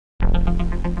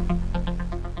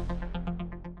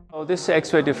This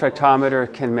X-ray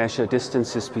diffractometer can measure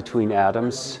distances between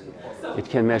atoms. It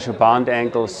can measure bond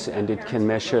angles, and it can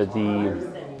measure the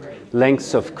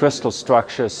lengths of crystal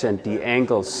structures and the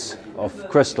angles of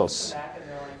crystals.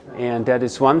 And that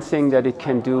is one thing that it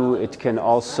can do. It can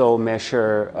also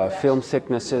measure film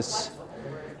thicknesses,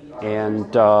 and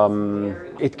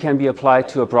it can be applied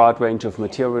to a broad range of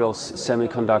materials: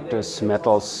 semiconductors,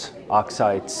 metals,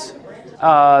 oxides.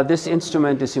 This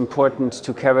instrument is important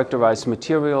to characterize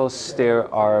materials.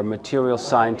 There are material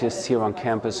scientists here on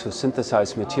campus who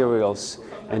synthesize materials,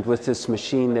 and with this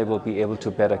machine they will be able to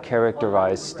better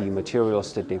characterize the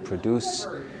materials that they produce.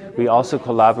 We also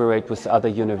collaborate with other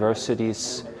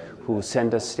universities who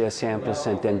send us their samples,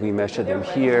 and then we measure them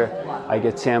here. I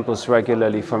get samples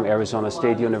regularly from Arizona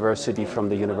State University, from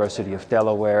the University of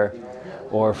Delaware,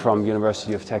 or from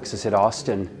University of Texas at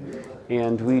Austin.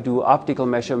 And we do optical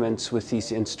measurements with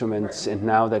these instruments, and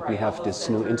now that we have this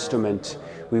new instrument,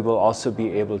 we will also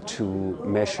be able to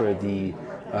measure the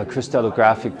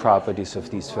crystallographic properties of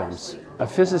these films. A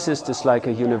physicist is like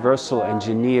a universal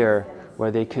engineer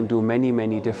where they can do many,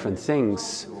 many different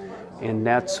things, and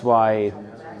that's why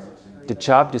the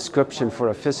job description for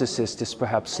a physicist is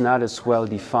perhaps not as well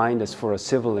defined as for a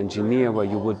civil engineer, where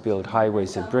you would build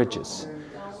highways and bridges,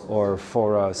 or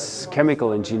for a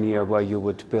chemical engineer where you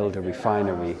would build a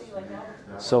refinery.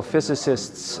 So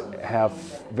physicists have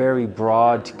very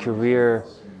broad career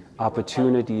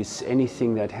opportunities,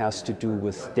 anything that has to do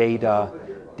with data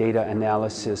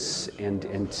analysis,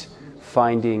 and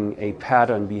finding a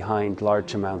pattern behind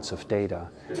large amounts of data.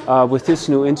 With this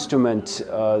new instrument,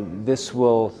 this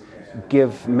will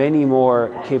give many more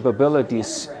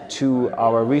capabilities to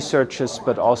our researchers,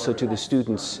 but also to the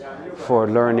students for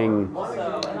learning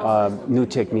new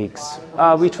techniques.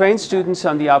 We train students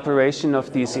on the operation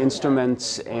of these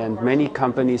instruments, and many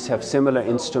companies have similar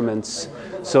instruments.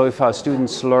 So if our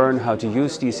students learn how to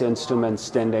use these instruments,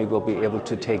 then they will be able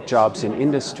to take jobs in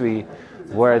industry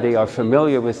where they are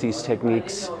familiar with these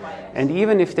techniques. And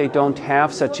even if they don't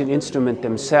have such an instrument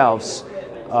themselves,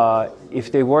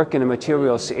 if they work in a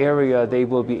materials area, they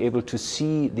will be able to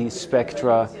see these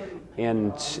spectra,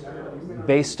 and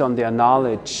based on their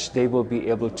knowledge, they will be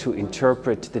able to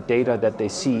interpret the data that they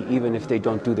see, even if they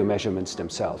don't do the measurements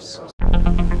themselves.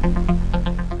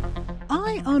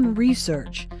 Eye on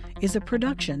Research is a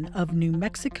production of New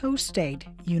Mexico State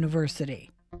University.